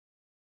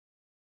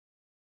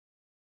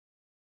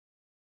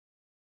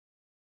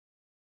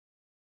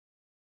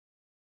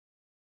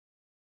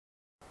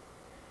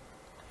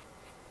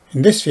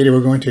In this video,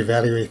 we're going to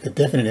evaluate the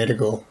definite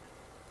integral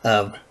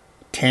of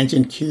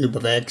tangent cube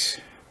of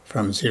x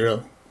from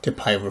 0 to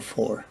pi over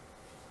 4.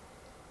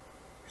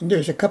 And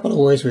there's a couple of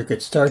ways we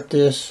could start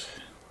this.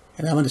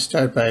 And I'm going to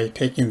start by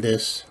taking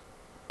this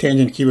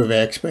tangent cube of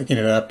x, breaking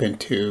it up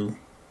into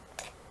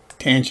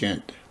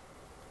tangent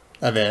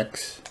of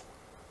x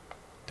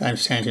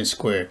times tangent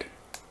squared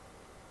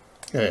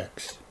of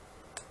x.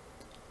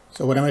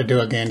 So what I'm going to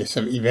do again is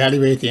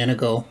evaluate the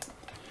integral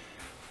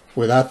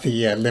without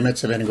the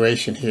limits of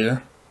integration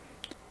here,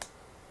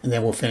 and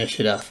then we'll finish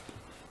it off.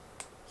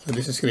 So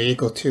this is going to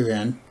equal to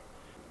then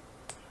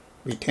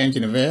be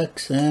tangent of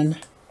x, and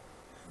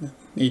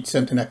need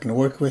something I can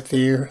work with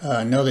here.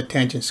 Know that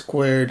tangent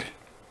squared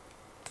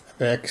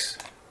of x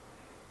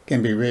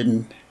can be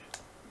written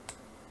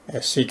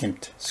as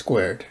secant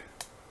squared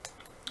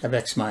of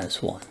x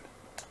minus 1.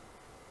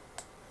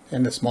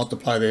 And let's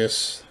multiply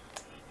this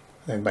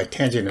then by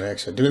tangent of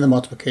x. So doing the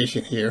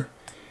multiplication here,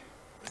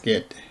 we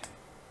get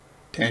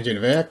tangent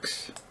of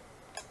x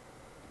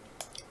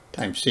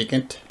times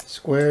secant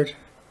squared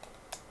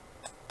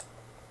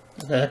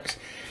of x.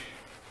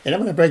 And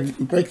I'm going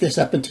to break this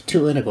up into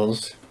two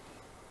integrals.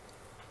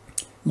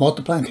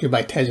 Multiplying here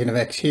by tangent of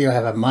x here, I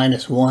have a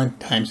minus 1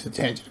 times the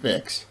tangent of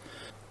x.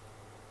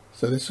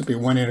 So this will be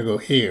one integral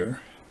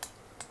here,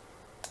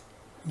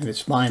 and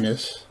it's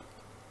minus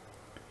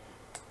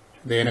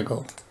the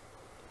integral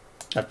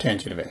of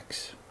tangent of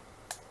x.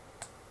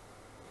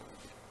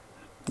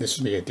 This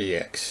will be a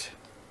dx.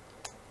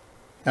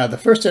 Now the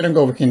first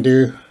integral we can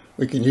do,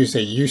 we can use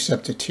a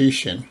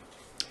U-substitution.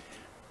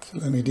 So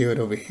let me do it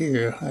over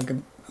here. I'm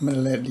going to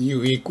let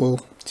u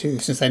equal to,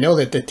 since I know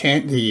that the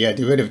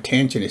derivative of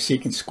tangent is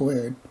secant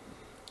squared,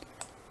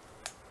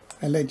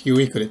 I let u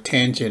equal to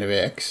tangent of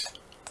x.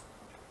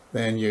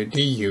 Then your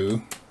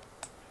du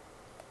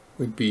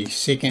would be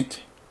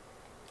secant,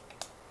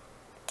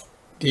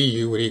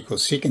 du would equal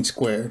secant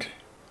squared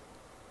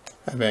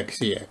of x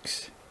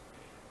dx.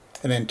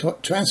 And then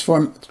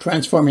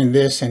transforming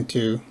this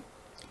into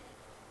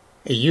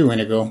a u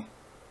integral.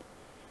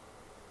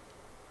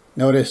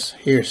 Notice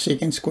here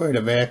secant squared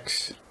of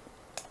x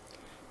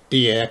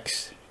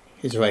dx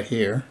is right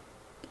here.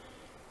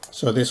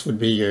 So this would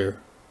be your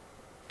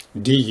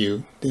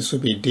du, this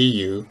would be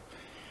du,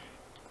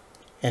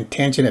 and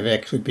tangent of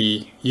x would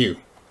be u.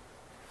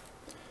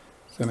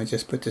 So let me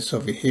just put this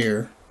over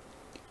here.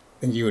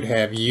 Then you would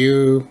have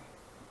u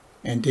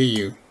and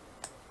du.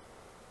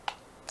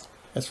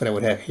 That's what I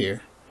would have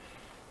here.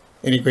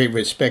 Integrate with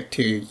respect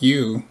to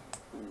u,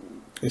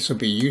 this will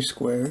be u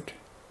squared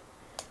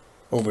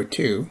over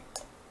 2.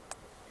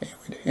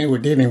 And we're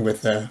dealing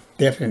with a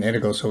definite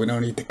integral, so we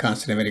don't need the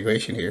constant of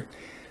integration here.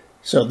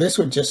 So this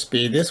would just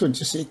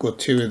equal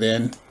to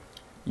then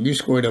u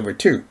squared over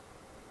 2.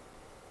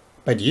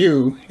 But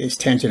u is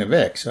tangent of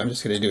x, so I'm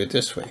just going to do it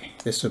this way.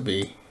 This will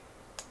be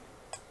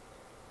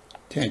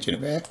tangent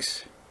of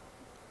x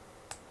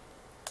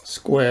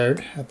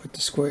squared, I put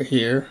the square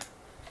here,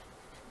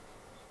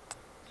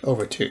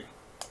 over 2.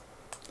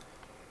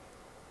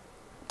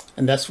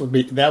 And that would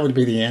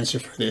be the answer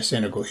for this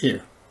integral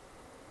here.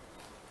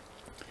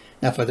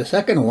 Now for the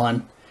second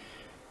one,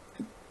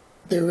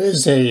 there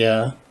is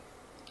a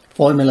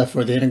formula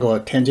for the integral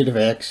of tangent of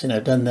x, and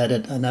I've done that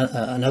in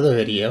another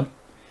video.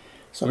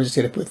 So I'm just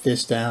going to put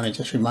this down and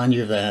just remind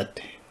you of that,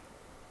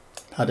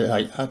 how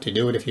to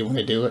do it if you want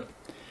to do it.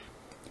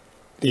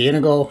 The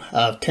integral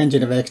of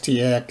tangent of x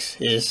dx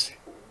is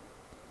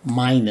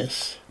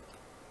minus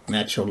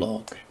natural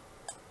log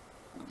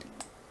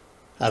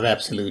of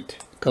absolute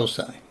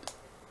cosine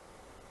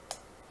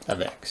of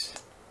x.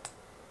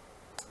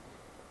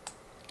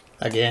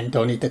 Again,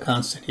 don't need the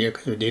constant here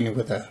because we're dealing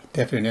with a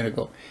definite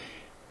integral.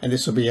 And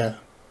this will be a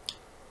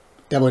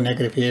double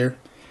negative here.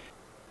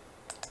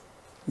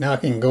 Now I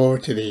can go over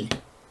to the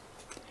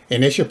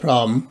initial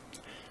problem.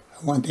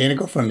 I want the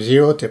integral from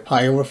 0 to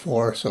pi over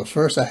 4. So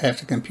first I have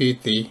to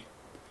compute the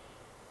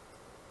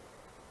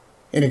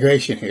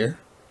integration here.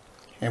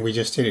 And we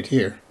just did it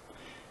here.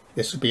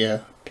 This will be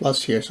a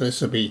plus here. So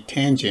this will be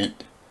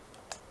tangent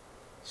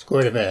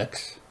squared of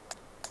x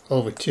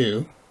over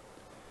 2.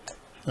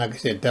 Like I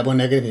said, double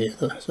negative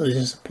here. So this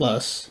is a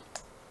plus.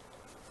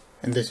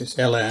 And this is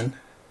ln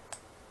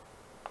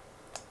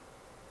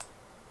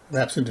of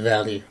absolute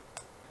value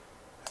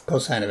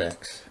cosine of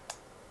x.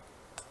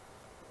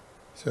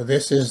 So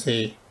this is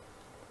the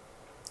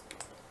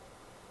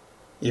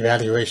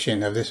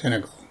evaluation of this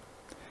integral.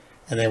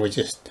 And then we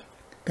just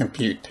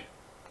compute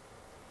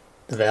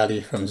the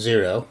value from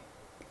 0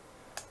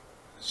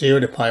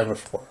 to pi over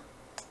 4.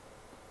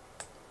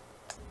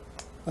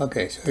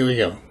 Okay, so here we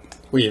go.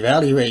 We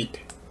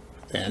evaluate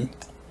then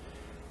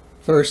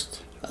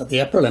first the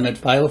upper limit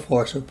pi over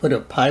 4. So we put a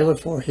pi over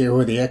 4 here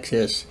where the x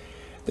is.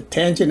 The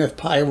tangent of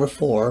pi over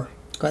 4,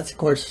 of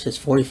course, is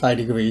 45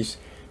 degrees.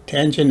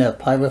 Tangent of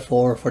pi over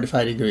 4,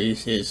 45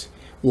 degrees is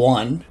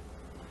 1.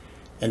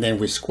 And then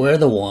we square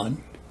the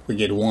 1, we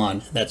get 1,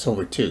 and that's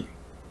over 2.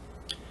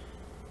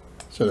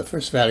 So the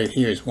first value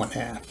here is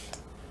 1/2.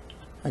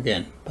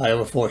 Again, pi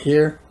over 4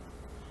 here.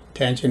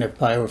 Tangent of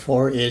pi over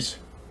 4 is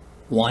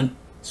 1.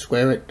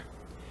 square it,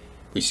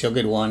 we still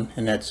get 1,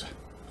 and that's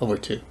over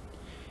 2.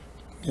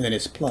 And then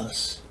it's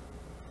plus.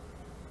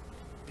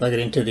 Plug it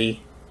into the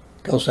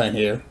cosine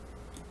here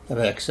of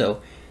x.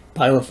 So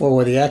pi over 4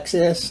 where the x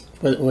is,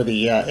 where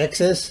the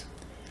x is.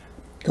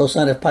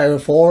 Cosine of pi over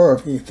 4,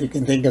 or if you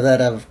can think of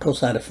that of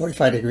cosine of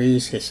 45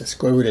 degrees, it's the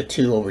square root of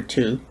 2 over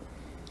 2.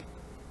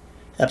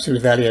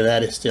 Absolute value of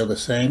that is still the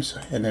same,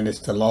 so, and then it's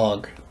the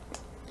log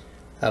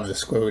of the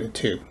square root of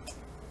 2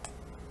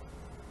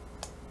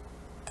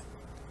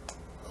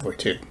 over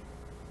 2.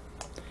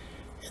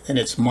 And then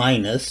it's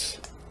minus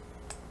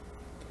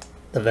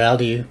the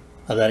value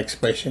of that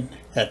expression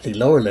at the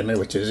lower limit,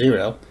 which is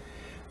 0.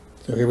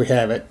 So here we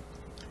have it.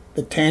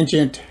 The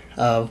tangent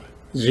of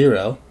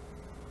 0,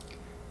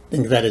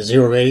 think of that as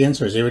 0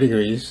 radians or 0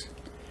 degrees,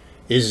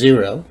 is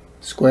 0.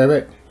 Square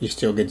it, you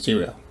still get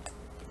 0.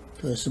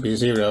 So this will be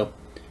 0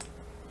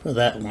 for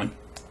that one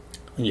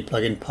when you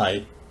plug in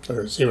pi,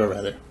 or 0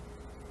 rather.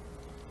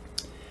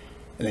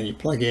 And then you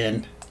plug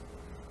in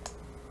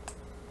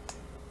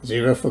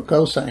 0 for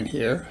cosine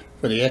here,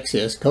 for the x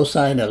is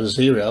cosine of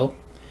 0,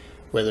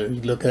 whether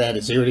you look at that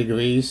as 0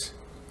 degrees,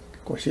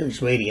 of course here's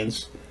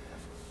radians,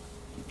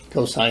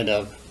 cosine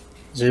of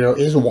 0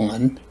 is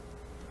 1,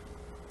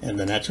 and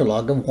the natural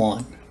log of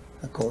 1,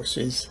 of course,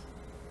 is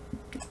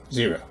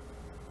 0.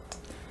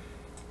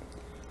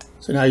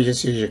 So now you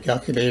just use your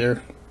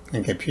calculator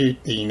and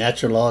compute the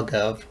natural log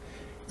of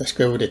the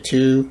square root of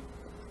 2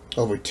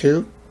 over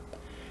 2,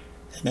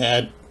 and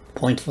add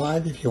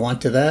 0.5 if you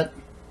want to that,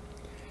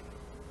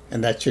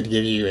 and that should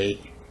give you a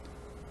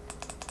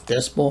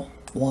decimal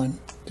 1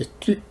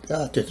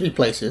 to 3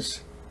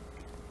 places,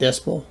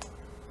 decimal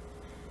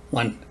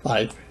 1,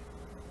 5,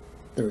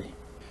 3.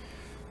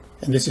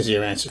 And this is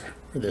your answer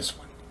for this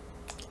one.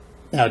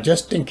 Now,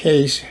 just in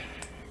case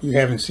you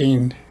haven't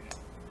seen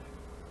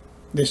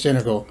this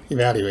integral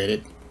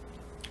evaluated,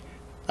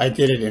 I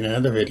did it in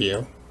another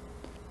video.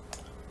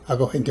 I'll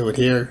go ahead and do it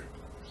here.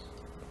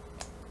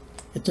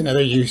 It's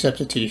another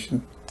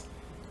U-substitution.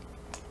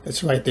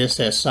 Let's write this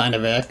as sine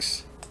of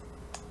x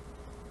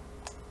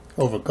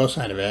over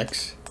cosine of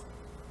x.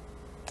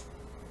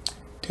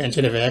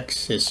 Tangent of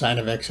x is sine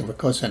of x over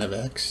cosine of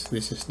x.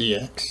 This is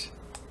dx.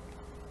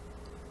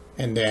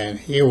 And then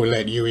here we'll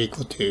let u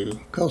equal to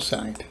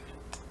cosine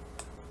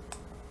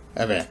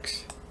of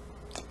x.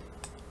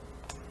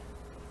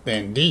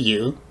 Then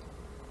du,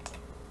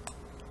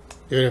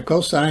 derivative of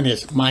cosine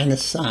is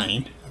minus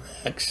sine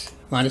of x,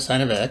 minus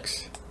sine of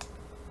x.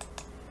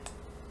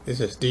 This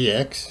is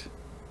dx.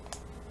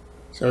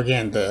 So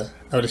again,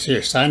 notice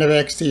here, sine of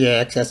x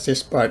dx, that's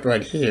this part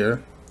right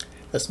here.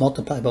 Let's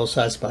multiply both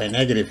sides by a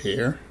negative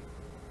here.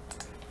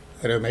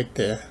 That'll make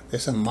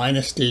this a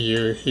minus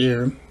du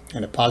here,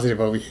 and a positive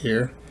over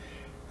here,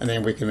 and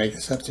then we can make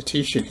a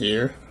substitution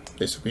here.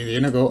 This will be the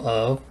integral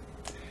of,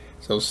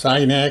 so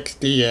sine x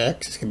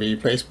dx can be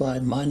replaced by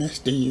minus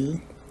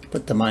du.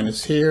 Put the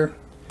minus here,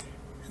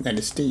 and then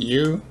it's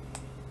du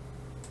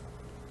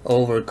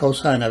over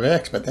cosine of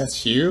x, but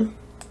that's u.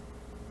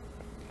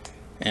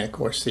 And of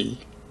course the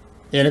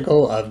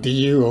integral of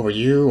du over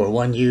u, or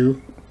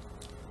 1u,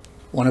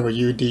 1 over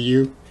u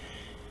du,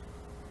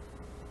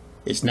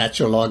 is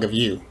natural log of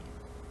u.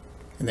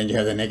 And then you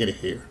have the negative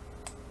here.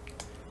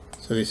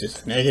 So this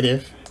is a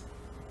negative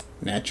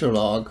natural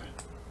log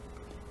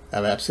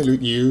of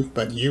absolute u,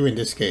 but u in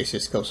this case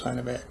is cosine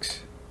of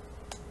x.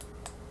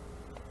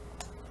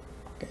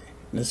 Okay,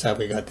 and this is how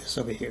we got this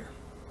over here.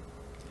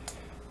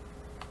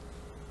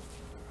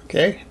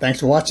 Okay, thanks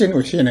for watching.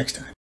 We'll see you next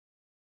time.